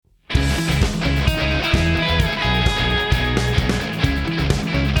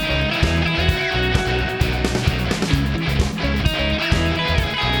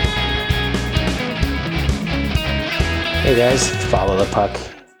Hey guys, Follow the Puck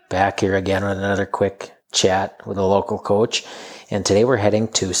back here again with another quick chat with a local coach. And today we're heading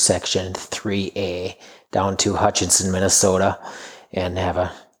to Section 3A down to Hutchinson, Minnesota, and have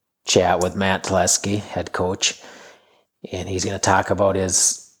a chat with Matt Telecky, head coach. And he's going to talk about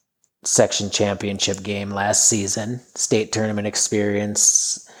his section championship game last season, state tournament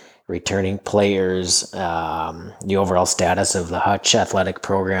experience, returning players, the overall status of the Hutch athletic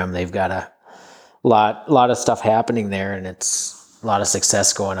program. They've got a lot of stuff happening there, and it's a lot of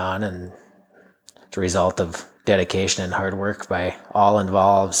success going on, and it's a result of dedication and hard work by all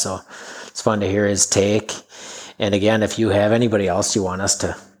involved. So it's fun to hear his take. And again, if you have anybody else you want us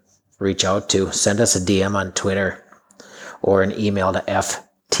to reach out to, send us a DM on Twitter or an email to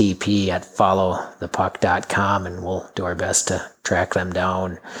ftp@followthepuck.com, and we'll do our best to track them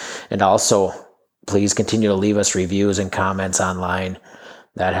down. And also, please continue to leave us reviews and comments online.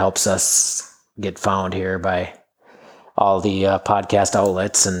 That helps us get found here by all the podcast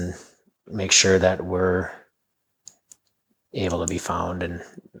outlets and make sure that we're able to be found and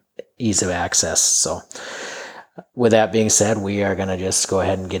ease of access. So with that being said, we are going to just go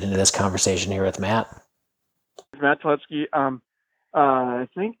ahead and get into this conversation here with Matt. Matt Telecky. I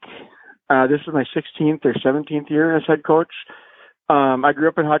think this is my 16th or 17th year as head coach. I grew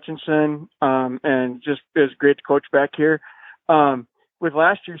up in Hutchinson, and just it was great to coach back here. With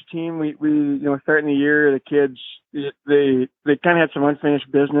last year's team, we starting the year, the kids, they kind of had some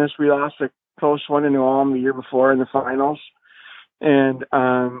unfinished business. We lost a close one in New Ulm the year before in the finals. And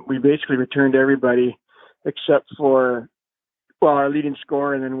we basically returned everybody except for, our leading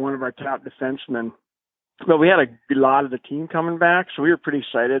scorer and then one of our top defensemen. But we had a lot of the team coming back, so we were pretty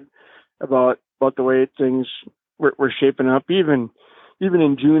excited about the way things were shaping up, even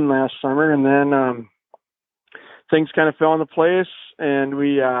in June last summer. And then things kind of fell into place, and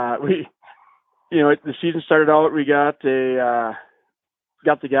the season started out. We got the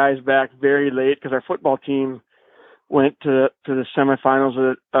guys back very late because our football team went to the semifinals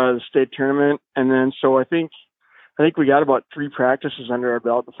of the state tournament, and then so I think we got about 3 practices under our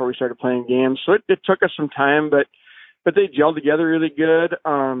belt before we started playing games. So it took us some time, but they gelled together really good.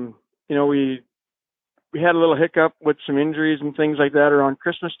 We had a little hiccup with some injuries and things like that around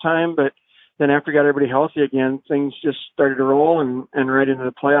Christmas time, but then after we got everybody healthy again, things just started to roll and right into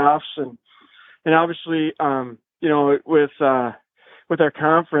the playoffs. And obviously, with our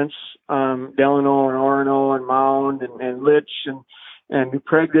conference, Delano and Orono and Mound and Litch and New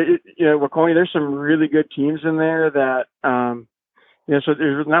Prague, Waconia, there's some really good teams in there that, so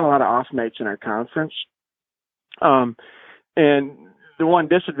there's not a lot of off nights in our conference. And the one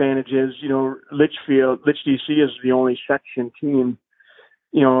disadvantage is, Litch DC is the only section team,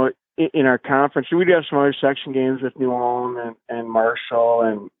 in our conference. We do have some other section games with New Ulm and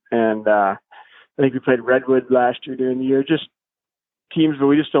Marshall and I think we played Redwood last year during the year, just teams, but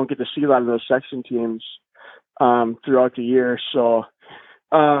we just don't get to see a lot of those section teams throughout the year. So,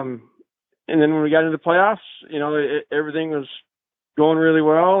 and then when we got into the playoffs, everything was going really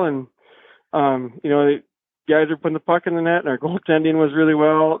well, and the guys were putting the puck in the net, and our goaltending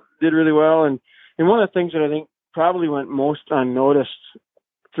did really well, and one of the things that I think probably went most unnoticed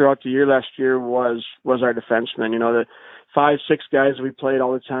throughout the year last year was our defensemen. The 5-6 guys we played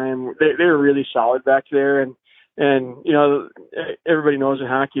all the time, they were really solid back there, and everybody knows in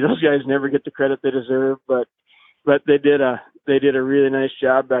hockey those guys never get the credit they deserve, but they did a really nice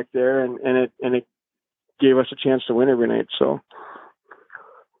job back there, and it gave us a chance to win every night. So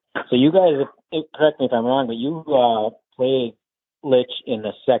you guys, correct me if I'm wrong, but you played Litch in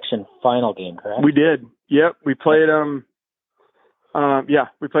the section final game, correct? We did. Yep, we played them.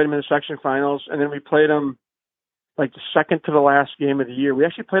 We played them in the section finals, and then we played them like the second to the last game of the year. We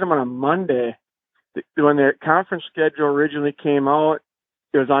actually played them on a Monday. When their conference schedule originally came out,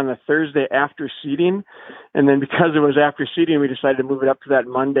 it was on the Thursday after seeding, and then because it was after seeding, we decided to move it up to that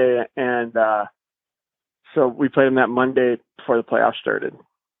Monday, and so we played them that Monday before the playoffs started.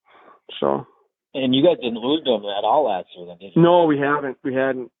 So. And you guys didn't lose them at all last year, then, did you? No, we haven't. We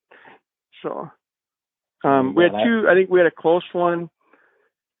hadn't. So. We had 2. I think we had a close one.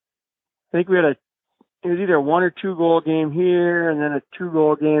 I think it was either a 1 or 2 goal game here, and then a 2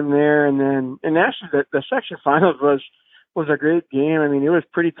 goal game there, and actually the section finals was a great game. I mean, it was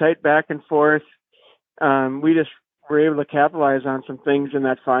pretty tight back and forth. We just were able to capitalize on some things in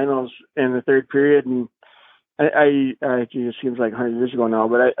that finals in the third period, and it seems like 100 years ago now,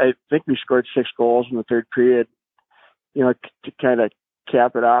 but I think we scored 6 goals in the third period, to kind of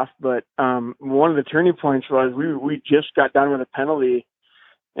cap it off. But one of the turning points was we just got done with a penalty,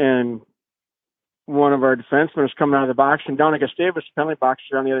 and one of our defensemen was coming out of the box, and Downing Gustavus penalty box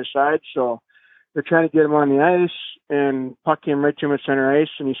on the other side. So they're trying to get him on the ice, and puck came right to him at center ice,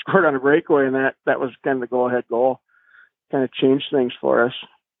 and he scored on a breakaway, and that was kind of the go-ahead goal. Kind of changed things for us.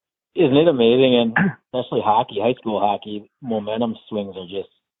 Isn't it amazing? And especially hockey, high school hockey, momentum swings are just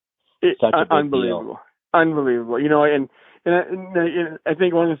such a big unbelievable. deal. Unbelievable. And I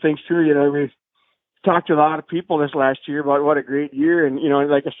think one of the things too, we've talked to a lot of people this last year about what a great year, and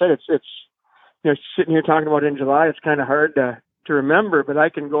like I said, it's sitting here talking about it in July, it's kind of hard to remember, but I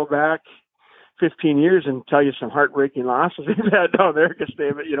can go back 15 years and tell you some heartbreaking losses we've had down there, so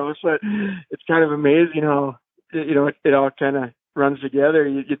it's kind of amazing how it all kind of runs together.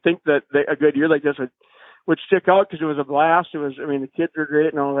 You'd think that a good year like this would stick out because it was a blast. The kids were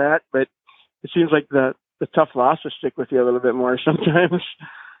great and all that, but it seems like the tough losses stick with you a little bit more sometimes.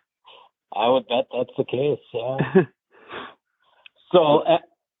 I would bet that's the case, yeah. So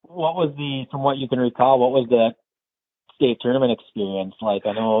from what you can recall, what was the state tournament experience like?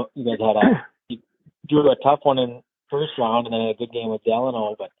 I know you guys you drew a tough one in first round and then a good game with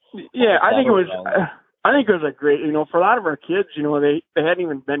Delano, but yeah, I think it was a great, for a lot of our kids, they hadn't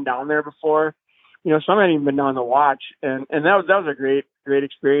even been down there before. Some hadn't even been down to watch, and that was a great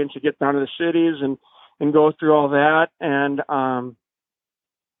experience to get down to the cities and go through all that. And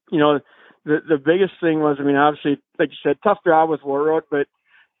the biggest thing was, obviously, like you said, tough job with Warroad, but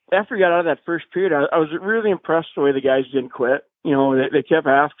after we got out of that first period, I was really impressed the way the guys didn't quit. They kept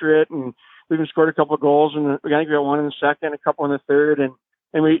after it, and we even scored a couple of goals, and I think we got one in the second, a couple in the third, and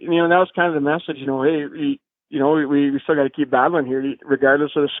we, that was kind of the message, hey, we still got to keep battling here,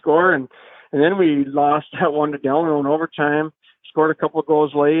 regardless of the score, and then we lost that one to Delano in overtime, scored a couple of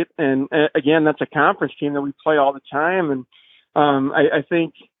goals late, and again, that's a conference team that we play all the time, and I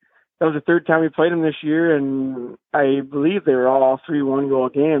think that was the third time we played them this year, and I believe they were all 3 one-goal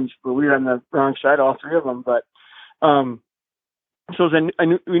games, but we were on the wrong side, all 3 of them. But so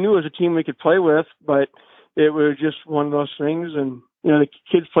we knew it was a team we could play with, but it was just one of those things. And the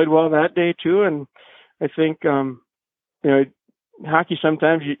kids played well that day too. And I think hockey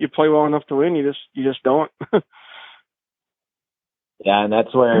sometimes you play well enough to win, you just don't. Yeah, and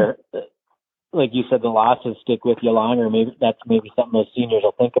that's where, like you said, the losses stick with you longer. Maybe that's something those seniors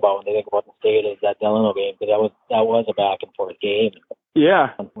will think about when they think about the state is that Delano game, because that was a back and forth game.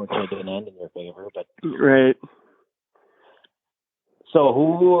 Yeah, unfortunately, it didn't end in your favor. But right. So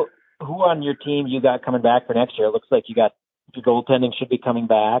who on your team you got coming back for next year? It looks like you got your goaltending should be coming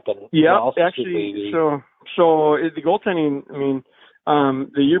back, and actually, so the goaltending.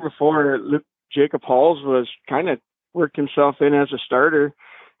 The year before, Jacob Halls was kind of worked himself in as a starter.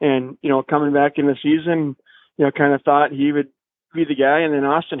 And, coming back in the season, kind of thought he would be the guy. And then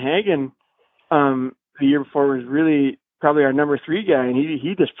Austin Hagen, the year before, was really probably our number 3 guy. And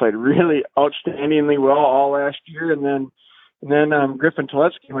he just played really outstandingly well all last year. And then Griffin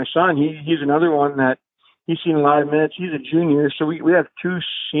Telecky, my son, he's another one that he's seen a lot of minutes. He's a junior. So we have 2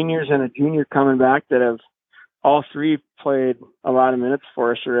 seniors and a junior coming back that have all 3 played a lot of minutes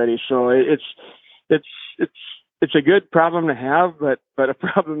for us already. So it's a good problem to have, but a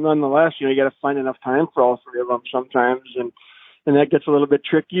problem nonetheless. You got to find enough time for all 3 of them sometimes, and that gets a little bit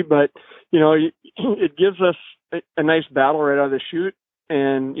tricky. But it gives us a nice battle right out of the chute,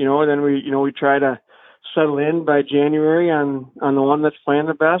 and then we try to settle in by January on the one that's playing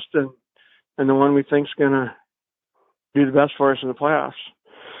the best and the one we think's gonna do the best for us in the playoffs.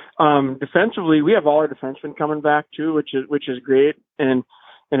 Defensively, we have all our defensemen coming back too, which is great, and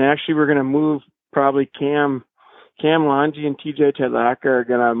actually we're gonna move probably Cam Longy and TJ Tedlaka are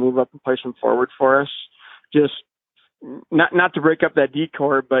going to move up and play some forward for us. Just not to break up that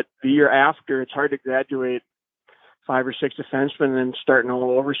decor, but the year after, it's hard to graduate 5 or 6 defensemen and then starting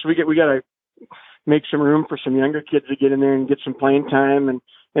all over. So we got to make some room for some younger kids to get in there and get some playing time. And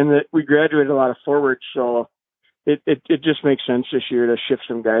that we graduated a lot of forwards, so it just makes sense this year to shift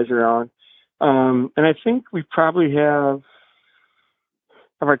some guys around. And I think we probably have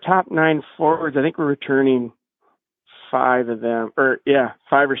of our top 9 forwards, I think we're returning 5 of them, 5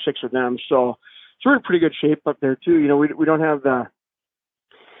 or 6 of them. So we're in pretty good shape up there too. We don't have the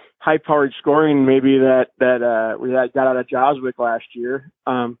high-powered scoring maybe that we got out of Joswick last year.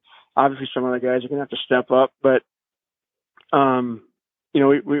 Obviously, some of the guys are going to have to step up, but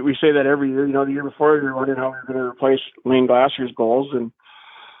we say that every year. The year before we were wondering how we were going to replace Lane Glasser's goals, and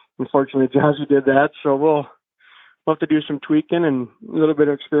unfortunately, Joswick did that. So we'll have to do some tweaking and a little bit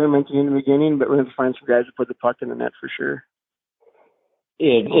of experimenting in the beginning, but we're going to find some guys to put the puck in the net for sure.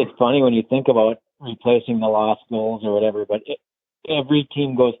 It's funny when you think about replacing the lost goals or whatever, but every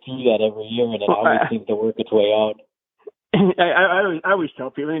team goes through that every year, and it always seems to work its way out. I always tell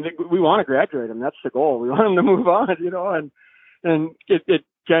people, we want to graduate them. That's the goal. We want them to move on, and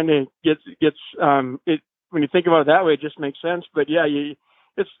kind of gets it when you think about it that way, it just makes sense. But yeah, it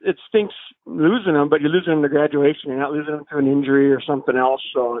stinks losing them, but you're losing them to graduation. You're not losing them to an injury or something else.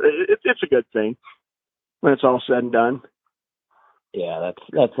 So it's a good thing when it's all said and done. Yeah,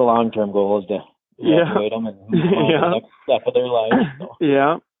 that's the long-term goal, is to graduate them and move on to the next step of their life. So.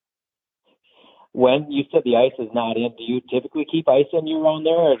 Yeah. When you said the ice is not in, do you typically keep ice in year-round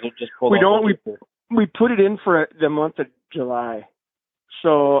there, or is it just pulled? We don't. We put it in for the month of July.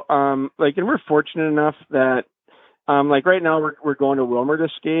 So, and we're fortunate enough that, like right now we're going to Wilmer to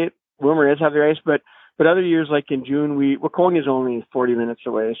skate. Wilmer does have their ice, but other years, like in June, Waconia is only 40 minutes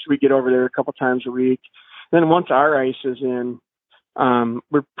away, so we get over there a couple times a week. Then once our ice is in,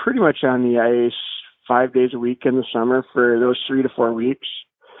 we're pretty much on the ice 5 days a week in the summer for those 3 to 4 weeks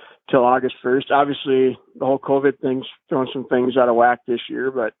till August 1st. Obviously, the whole COVID thing's throwing some things out of whack this year,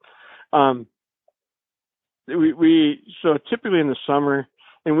 but so typically in the summer,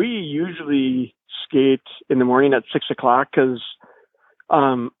 and we usually skate in the morning at 6 o'clock because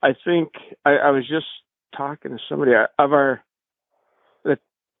I think I was just talking to somebody of the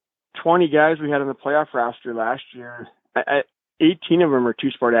 20 guys we had on the playoff roster last year. 18 of them are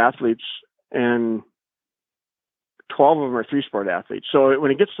 2-sport athletes and 12 of them are 3-sport athletes. So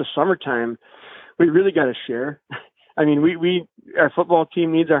when it gets to summertime, we really got to share. I mean, our football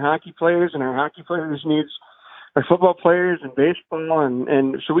team needs our hockey players, and our hockey players needs our football players and baseball,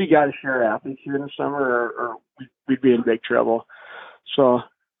 and so we got to share athletes here in the summer, or we'd be in big trouble. So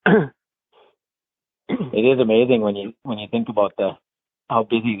it is amazing when you think about how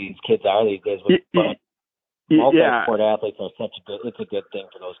busy these kids are these days. Multi-sport athletes are it's a good thing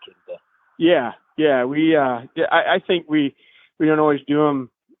for those kids. I think we don't always do them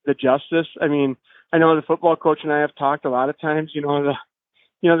the justice. I mean, I know the football coach and I have talked a lot of times. The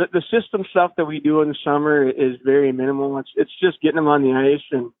system stuff that we do in the summer is very minimal. It's just getting them on the ice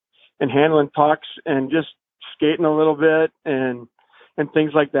and handling pucks and just skating a little bit and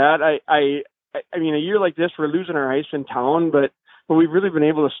things like that. I mean, a year like this, we're losing our ice in town, but we've really been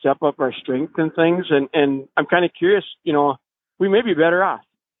able to step up our strength and things. And I'm kind of curious, we may be better off.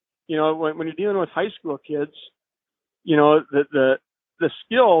 When you're dealing with high school kids, the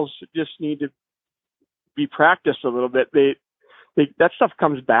skills just need to be practiced a little bit. That stuff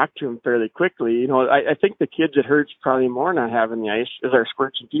comes back to them fairly quickly. I think the kids it hurts probably more not having the ice is our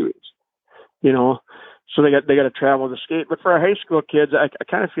squirts and peewees. So they got to travel to skate. But for our high school kids, I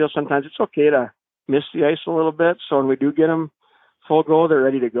kind of feel sometimes it's okay to miss the ice a little bit. So when we do get them full go, they're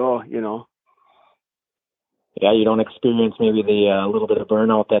ready to go. Yeah, you don't experience maybe the little bit of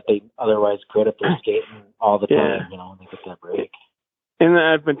burnout that they otherwise could if they're skating all the time. When they get that break. And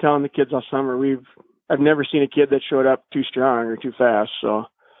I've been telling the kids all summer I've never seen a kid that showed up too strong or too fast. So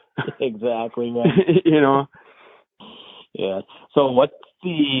exactly, right. Yeah. So what's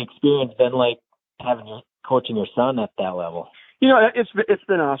the experience been like coaching your son at that level? It's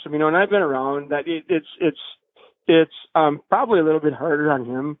been awesome. And I've been around that. It's probably a little bit harder on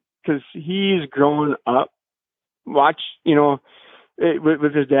him because he's grown up. With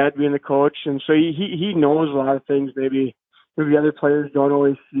his dad being the coach, and so he knows a lot of things maybe other players don't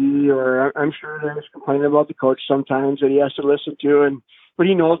always see, or I'm sure there's complaining about the coach sometimes that he has to listen to, but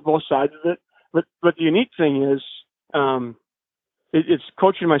he knows both sides of it. But the unique thing is, it's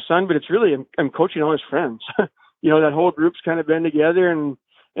coaching my son, but it's really I'm coaching all his friends. That whole group's kind of been together, and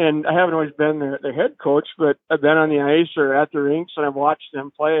I haven't always been their head coach, but I've been on the ice or at the rinks, and I've watched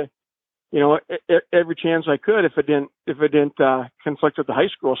them play. Every chance I could if it didn't conflict with the high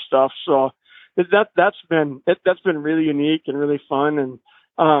school stuff. So that's been really unique and really fun. And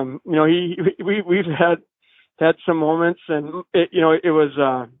we've had some moments, and it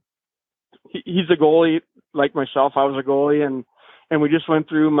was he's a goalie like myself. I was a goalie, and we just went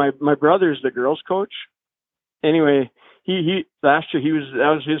through my brother's the girls coach. Anyway, he last year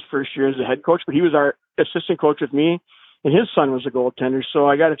that was his first year as a head coach, but he was our assistant coach with me. And his son was a goaltender, so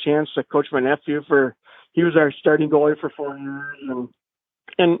I got a chance to coach my nephew he was our starting goalie for 4 years,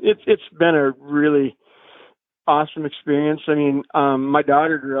 and it's been a really awesome experience. I mean, my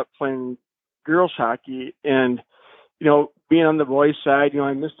daughter grew up playing girls hockey, and being on the boys side,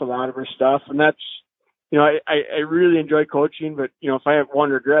 I missed a lot of her stuff, and that's I really enjoy coaching, but if I have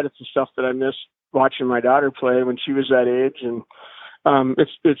one regret, it's the stuff that I missed watching my daughter play when she was that age, and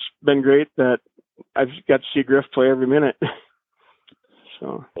it's been great that I've got to see Griff play every minute.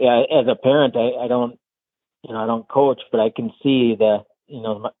 So yeah, as a parent, I don't coach, but I can see that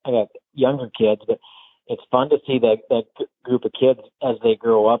I got younger kids, but it's fun to see that group of kids as they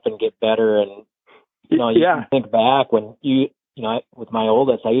grow up and get better. And you can think back when with my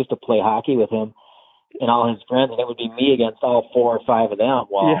oldest, I used to play hockey with him, and all his friends, and it would be me against all 4 or 5 of them.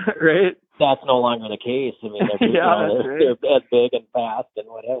 Well, yeah, right. That's no longer the case. I mean, they're, they're as big and fast and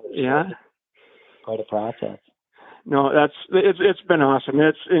whatever. Yeah. So quite a process. No, it's been awesome.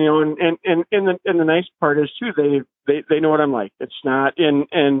 It's, and the nice part is too, they know what I'm like. It's not,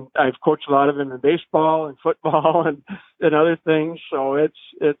 and I've coached a lot of them in baseball and football and other things. So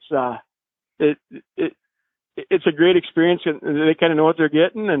it's a great experience, and they kind of know what they're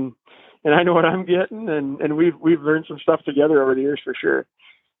getting, and I know what I'm getting, and we've learned some stuff together over the years for sure.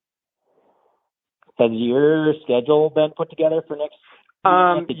 Has your schedule been put together for next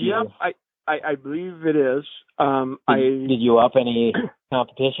year? Yeah, I believe it is. Did you up any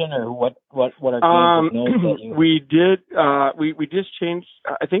competition, or what are games that you... We did. We just changed.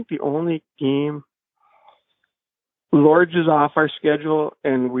 I think the only game, Lords is off our schedule,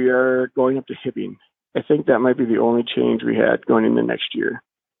 and we are going up to Hibbing. I think that might be the only change we had going into next year.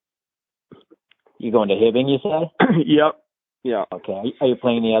 You going to Hibbing, you said? Yep. Yeah. Okay. Are you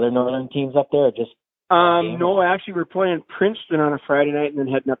playing the other northern teams up there, or just? No, actually, we're playing Princeton on a Friday night and then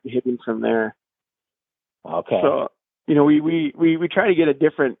heading up to Hibbing from there. Okay. So, we try to get a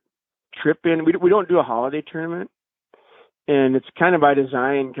different trip in. We don't do a holiday tournament, and it's kind of by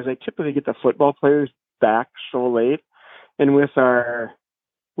design because I typically get the football players back so late, and with our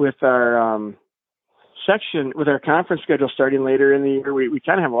section, with our conference schedule starting later in the year, we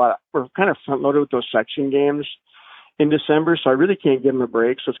kind of have we're kind of front loaded with those section games in December, so I really can't give them a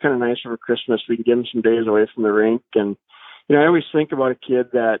break. So it's kind of nice over Christmas. We can give them some days away from the rink. And, I always think about a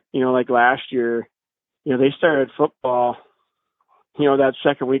kid that, like last year, they started football, that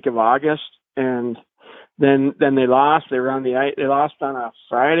second week of August, and then they lost. They were on the ice. They lost on a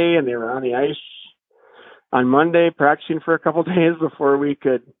Friday, and they were on the ice on Monday practicing for a couple of days before we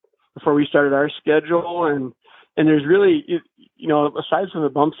started our schedule. And there's really, aside from the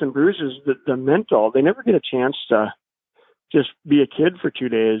bumps and bruises, the mental, they never get a chance to just be a kid for 2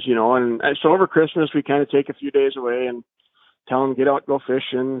 days, and so over Christmas, we kind of take a few days away and tell them, get out, go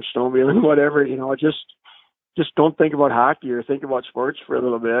fishing, snowmobiling, whatever, just don't think about hockey or think about sports for a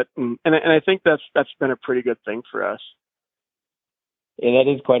little bit. And I think that's been a pretty good thing for us. Yeah, that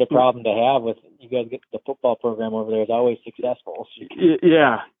is quite a problem to have with you guys. Get the football program over there is always successful.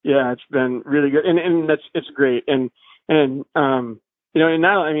 Yeah, it's been really good, and it's great. And that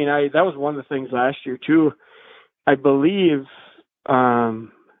was one of the things last year too. I believe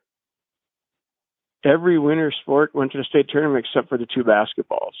every winter sport went to the state tournament except for the 2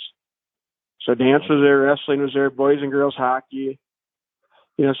 basketballs. So dance was there, wrestling was there, boys and girls hockey.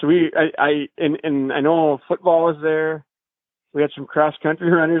 So I know football was there. We had some cross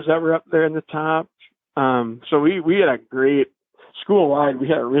country runners that were up there in the top. So we had a great school wide. We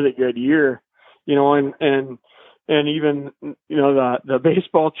had a really good year, and even, the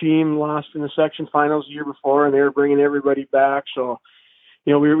baseball team lost in the section finals the year before, and they were bringing everybody back. So,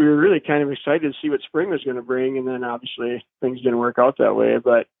 we were really kind of excited to see what spring was going to bring. And then obviously things didn't work out that way,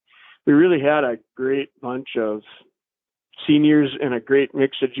 but we really had a great bunch of seniors and a great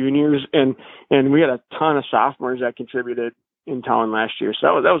mix of juniors. And we had a ton of sophomores that contributed in town last year.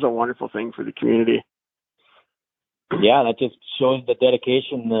 So that was a wonderful thing for the community. Yeah, that just shows the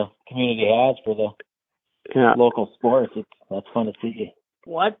dedication the community has for the local sports. That's fun to see.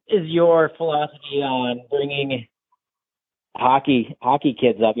 What is your philosophy on bringing hockey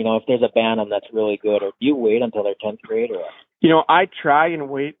kids up? If there's a band that's really good, or do you wait until they're 10th grade? Or I try and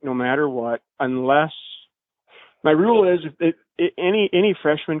wait no matter what, unless my rule is if any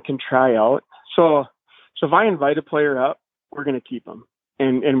freshman can try out. So if I invite a player up, we're going to keep them.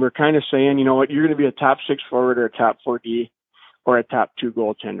 And we're kind of saying, you're going to be a top 6 forward or a top 4D or a top 2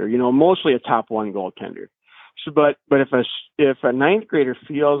 goaltender, mostly a top 1 goaltender. So, but if a 9th grader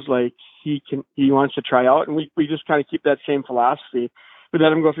feels like he wants to try out, and we just kind of keep that same philosophy, we let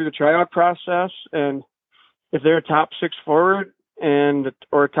them go through the tryout process. And if they're a top 6 forward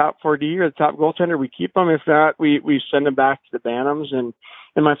or a top 4D or a top goaltender, we keep them. If not, we send them back to the Bantams. And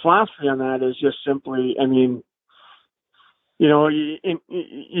my philosophy on that is just simply,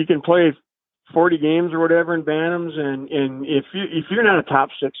 you can play 40 games or whatever in Bantams, and if you're not a top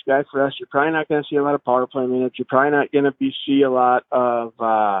 6 guy for us, you're probably not going to see a lot of power play minutes. You're probably not going to see a lot of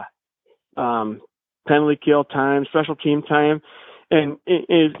penalty kill time, special team time. And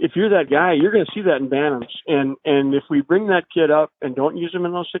if you're that guy, you're going to see that in Bantams. And if we bring that kid up and don't use him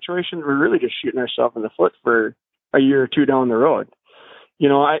in those situations, we're really just shooting ourselves in the foot for a year or 2 down the road.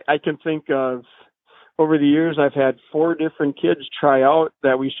 I can think of, over the years, I've had 4 different kids try out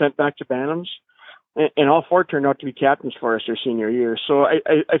that we sent back to Bantams, and all 4 turned out to be captains for us their senior year. So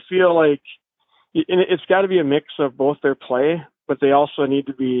I feel like it's got to be a mix of both their play, but they also need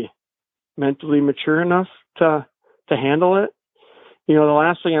to be mentally mature enough to handle it. The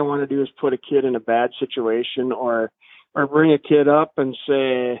last thing I want to do is put a kid in a bad situation or bring a kid up and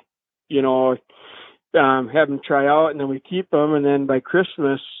say, have him try out, and then we keep him, and then by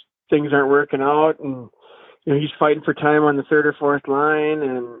Christmas things aren't working out, and he's fighting for time on the third or fourth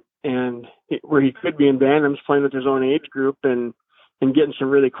line, and where he could be in Bantam's playing with his own age group and getting some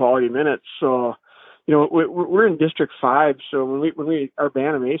really quality minutes. So, we're in District 5, so when we our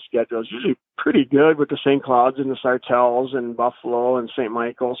Bantam A schedule is usually pretty good with the St. Clouds and the Sartells and Buffalo and St.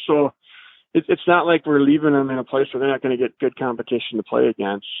 Michael. So it's not like we're leaving them in a place where they're not going to get good competition to play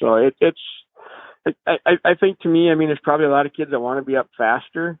against. So I think, to me, there's probably a lot of kids that want to be up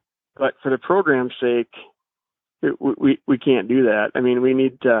faster, but for the program's sake, we can't do that. We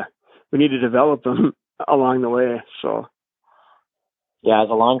need to develop them along the way. So, yeah, as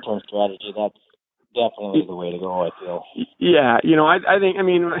a long-term strategy, that's definitely the way to go, I feel. Yeah, I think, and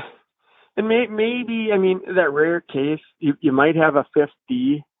maybe, that rare case, you might have a fifth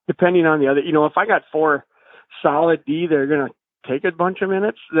D, depending on the other. If I got 4 solid D, they're going to take a bunch of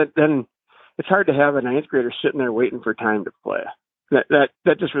minutes, then it's hard to have a ninth grader sitting there waiting for time to play. That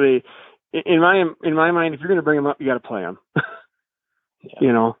just really, in my mind, if you're going to bring them up, you got to play them.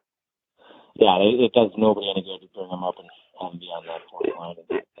 Yeah. Yeah, it does nobody any good to bring them up and be on that fourth line.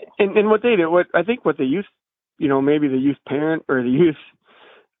 And what they do, I think what the youth, maybe the youth parent or the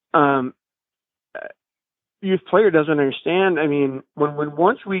youth player doesn't understand. When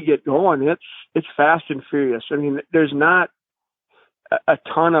once we get going, it's fast and furious. There's not a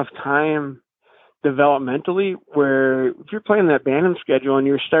ton of time developmentally where if you're playing that Bantam schedule and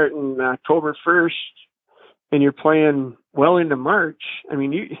you're starting October 1st and you're playing well into March,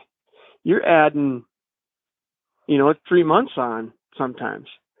 you're adding, 3 months on sometimes,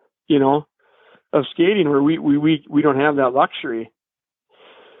 of skating where we don't have that luxury.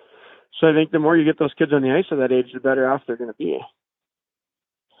 So I think the more you get those kids on the ice at that age, the better off they're going to be.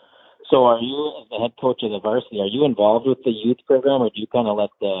 So are you, as the head coach of the varsity, are you involved with the youth program, or do you kind of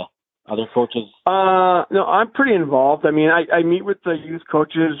let the other coaches? No, I'm pretty involved. I meet with the youth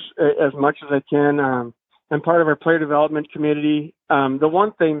coaches as much as I can. I'm part of our player development committee. The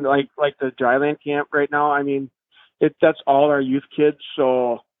one thing, like the dryland camp right now, that's all our youth kids.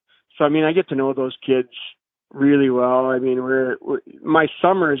 So I get to know those kids really well. My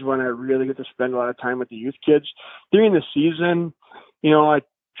summer is when I really get to spend a lot of time with the youth kids. During the season, I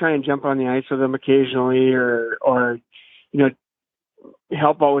try and jump on the ice with them occasionally, or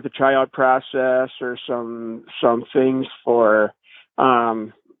help out with the tryout process or some things for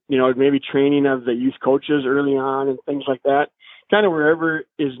maybe training of the youth coaches early on and things like that, kind of wherever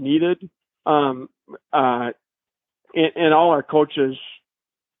is needed. And all our coaches,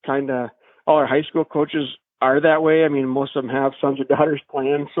 all our high school coaches are that way. Most of them have sons or daughters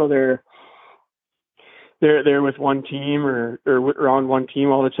playing, so they're with one team or around one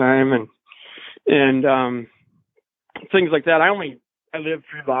team all the time, and things like that. I live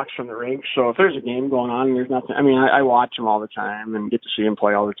 3 blocks from the rink, so if there's a game going on and there's nothing, I watch them all the time and get to see them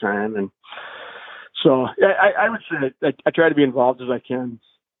play all the time, and so I would say that I try to be involved as I can.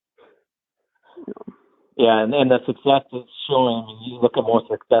 Yeah, and the success is showing. You look at more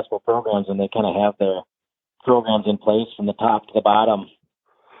successful programs, and they kind of have their programs in place from the top to the bottom.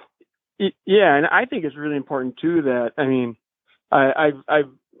 Yeah, and I think it's really important too that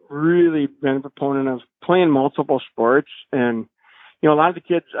I've really been a proponent of playing multiple sports, and a lot of the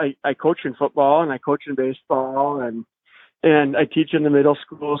kids I coach in football and I coach in baseball and I teach in the middle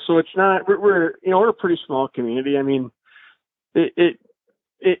school, so it's not we're a pretty small community.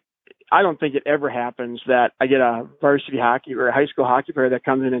 I don't think it ever happens that I get a varsity hockey or a high school hockey player that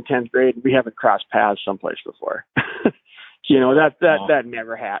comes in 10th grade and we haven't crossed paths someplace before. That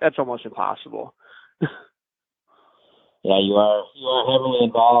never happens. That's almost impossible. Yeah, you are heavily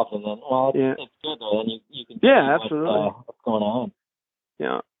involved, and then it's good though. Then you can see absolutely what's going on.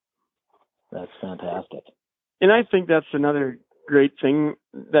 Yeah, that's fantastic. And I think that's another great thing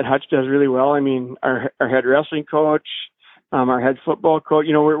that Hutch does really well. Our head wrestling coach, our head football coach.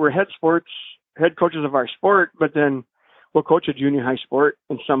 We're head coaches of our sport, but then we'll coach a junior high sport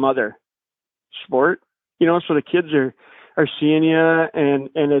and some other sport. So the kids are seeing you, and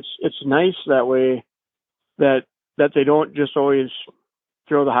it's nice that way that they don't just always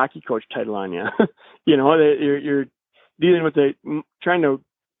throw the hockey coach title on you. You're dealing with trying to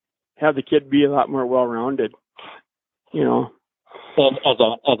have the kid be a lot more well-rounded. And as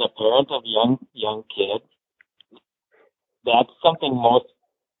a parent of young kids, that's something most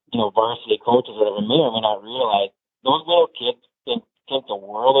varsity coaches or whatever may or may not realize. Those little kids think the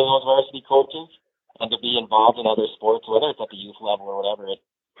world of those varsity coaches, and to be involved in other sports, whether it's at the youth level or whatever.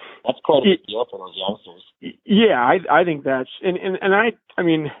 That's quite a big deal for those youngsters. Yeah, I think that's and I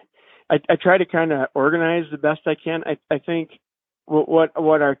mean I try to kind of organize the best I can. I think what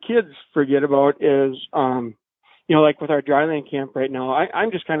our kids forget about is like with our dryland camp right now,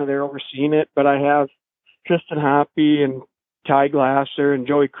 I'm just kind of there overseeing it, but I have Tristan Hoppy and Ty Glasser and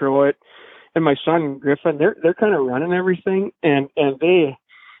Joey Crowett and my son Griffin. They're kind of running everything, and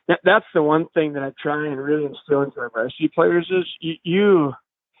that's the one thing that I try and really instill into our varsity players is you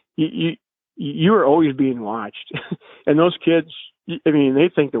are always being watched, and those kids, I mean, they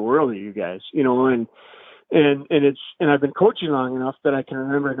think the world of you guys, and I've been coaching long enough that I can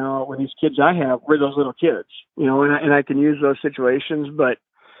remember now when these kids I have were those little kids, and I can use those situations, but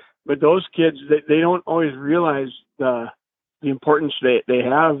those kids, they don't always realize the importance they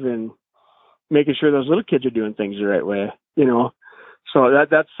have in making sure those little kids are doing things the right way, So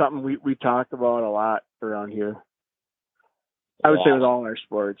that's something we talk about a lot around here. I would say with all our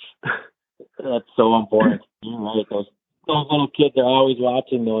sports. That's so important. You're right. Those little kids are always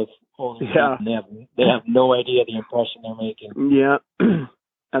watching those older kids, and they have no idea the impression they're making. Yeah,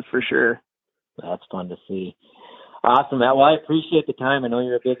 that's for sure. That's fun to see. Awesome, Matt. Well, I appreciate the time. I know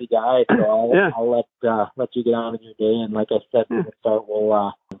you're a busy guy, so I'll let you get on with your day. And like I said from the start,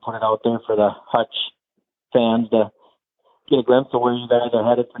 we'll put it out there for the Hutch fans to get a glimpse of where you guys are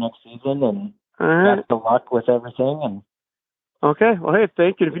headed for next season. And best of luck with everything. And okay. Well, hey,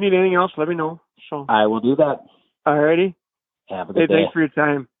 thank you. If you need anything else, let me know. So I will do that. All righty. Have a good day. Thanks for your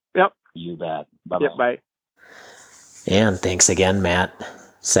time. Yep. You bet. Bye-bye. Yep, bye. And thanks again, Matt.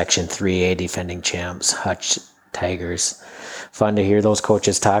 Section 3A defending champs, Hutch Tigers. Fun to hear those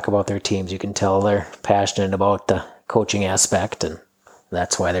coaches talk about their teams. You can tell they're passionate about the coaching aspect, and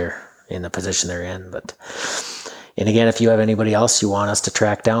that's why they're in the position they're in. And again, if you have anybody else you want us to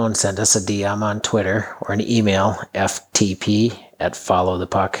track down, send us a DM on Twitter or an email,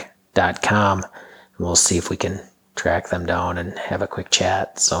 ftp@followthepuck.com, and we'll see if we can track them down and have a quick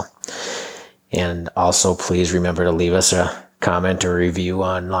chat. And also please remember to leave us a comment or review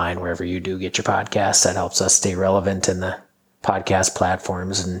online wherever you do get your podcasts. That helps us stay relevant in the podcast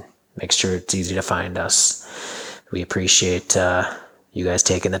platforms and make sure it's easy to find us. We appreciate you guys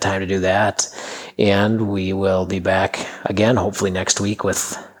taking the time to do that. And we will be back again, hopefully next week,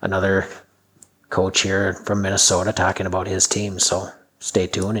 with another coach here from Minnesota talking about his team. So stay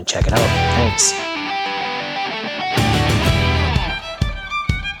tuned and check it out. Thanks.